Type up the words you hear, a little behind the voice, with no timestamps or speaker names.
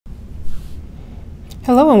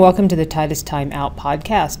Hello and welcome to the Titus Timeout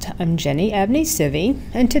podcast. I'm Jenny Abney-Civey,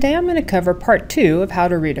 and today I'm going to cover part 2 of how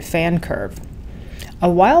to read a fan curve. A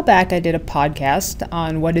while back I did a podcast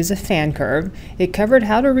on what is a fan curve. It covered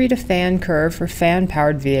how to read a fan curve for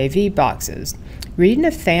fan-powered VAV boxes. Reading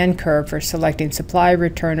a fan curve for selecting supply,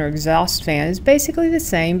 return, or exhaust fan is basically the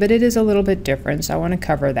same, but it is a little bit different, so I want to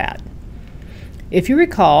cover that. If you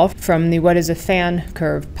recall from the What is a Fan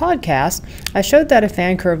Curve podcast, I showed that a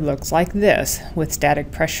fan curve looks like this, with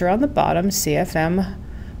static pressure on the bottom, CFM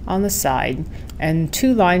on the side, and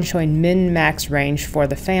 2 lines showing min-max range for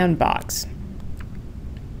the fan box.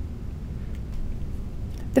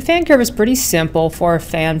 The fan curve is pretty simple for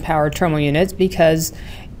fan-powered terminal units because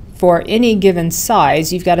for any given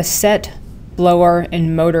size, you've got a set blower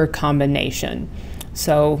and motor combination.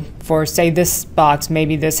 So for, say, this box,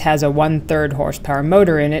 maybe this has a 1/3 horsepower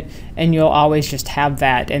motor in it, and you'll always just have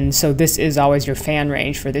that, and so this is always your fan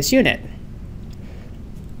range for this unit.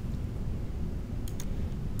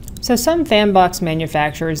 So some fan box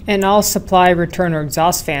manufacturers, and all supply, return, or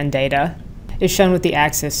exhaust fan data is shown with the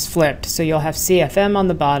axis flipped, so you'll have CFM on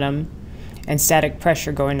the bottom and static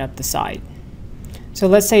pressure going up the side. So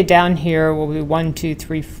let's say down here will be 1, 2,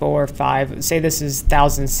 3, 4, 5. Say this is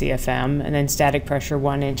 1000 CFM, and then static pressure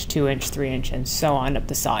 1 inch, 2 inch, 3 inch, and so on up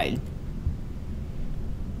the side.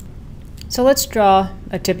 So let's draw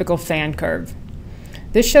a typical fan curve.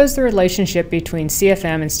 This shows the relationship between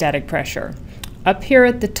CFM and static pressure. Up here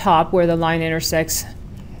at the top where the line intersects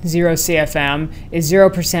 0 CFM is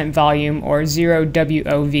 0% volume, or 0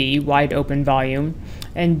 WOV, wide open volume.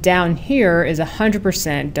 And down here is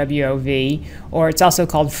 100% WOV, or it's also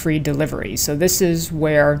called free delivery. So this is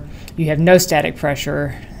where you have no static pressure,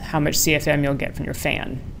 how much CFM you'll get from your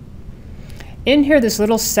fan. In here, this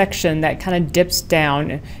little section that kind of dips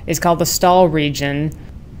down is called the stall region,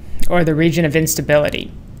 or the region of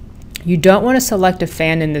instability. You don't want to select a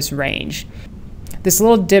fan in this range. This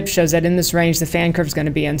little dip shows that in this range, the fan curve is going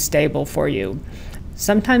to be unstable for you.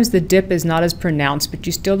 Sometimes the dip is not as pronounced, but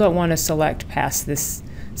you still don't want to select past this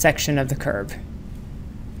section of the curve.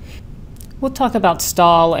 We'll talk about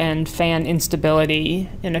stall and fan instability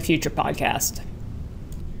in a future podcast.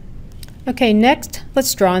 Okay, next,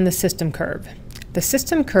 let's draw in the system curve. The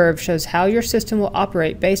system curve shows how your system will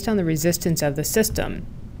operate based on the resistance of the system.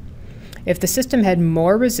 If the system had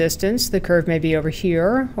more resistance, the curve may be over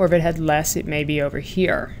here, or if it had less, it may be over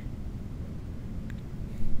here.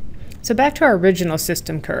 So back to our original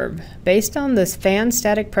system curve. Based on this fan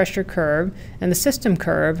static pressure curve and the system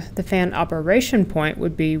curve, the fan operation point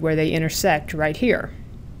would be where they intersect right here.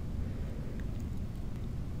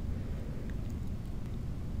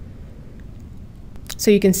 So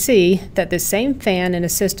you can see that the same fan in a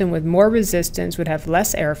system with more resistance would have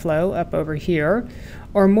less airflow up over here,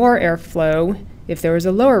 or more airflow if there was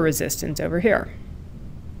a lower resistance over here.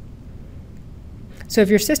 So if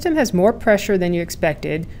your system has more pressure than you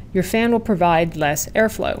expected, your fan will provide less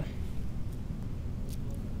airflow.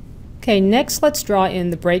 Okay, next let's draw in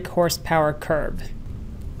the brake horsepower curve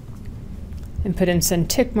and put in some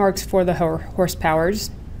tick marks for the horsepowers.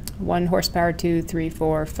 1 horsepower, 2, 3,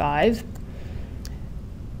 4, 5.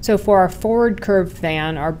 So for our forward curved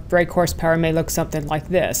fan, our brake horsepower may look something like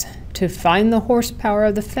this. To find the horsepower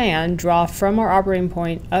of the fan, draw from our operating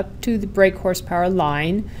point up to the brake horsepower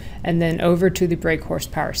line and then over to the brake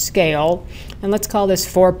horsepower scale. And let's call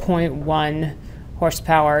this 4.1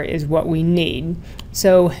 horsepower is what we need.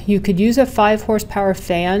 So you could use a 5 horsepower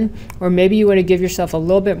fan, or maybe you want to give yourself a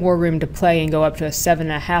little bit more room to play and go up to a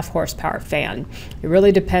 7.5 horsepower fan. It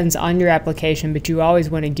really depends on your application, but you always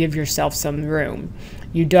want to give yourself some room.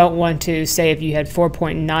 You don't want to, say if you had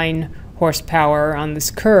 4.9 horsepower on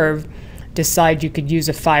this curve, decide you could use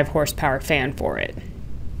a 5 horsepower fan for it.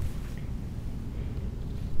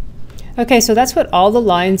 Okay, so that's what all the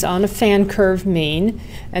lines on a fan curve mean,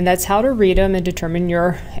 and that's how to read them and determine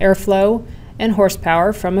your airflow and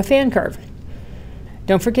horsepower from a fan curve.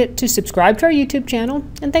 Don't forget to subscribe to our YouTube channel,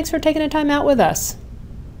 and thanks for taking a time out with us.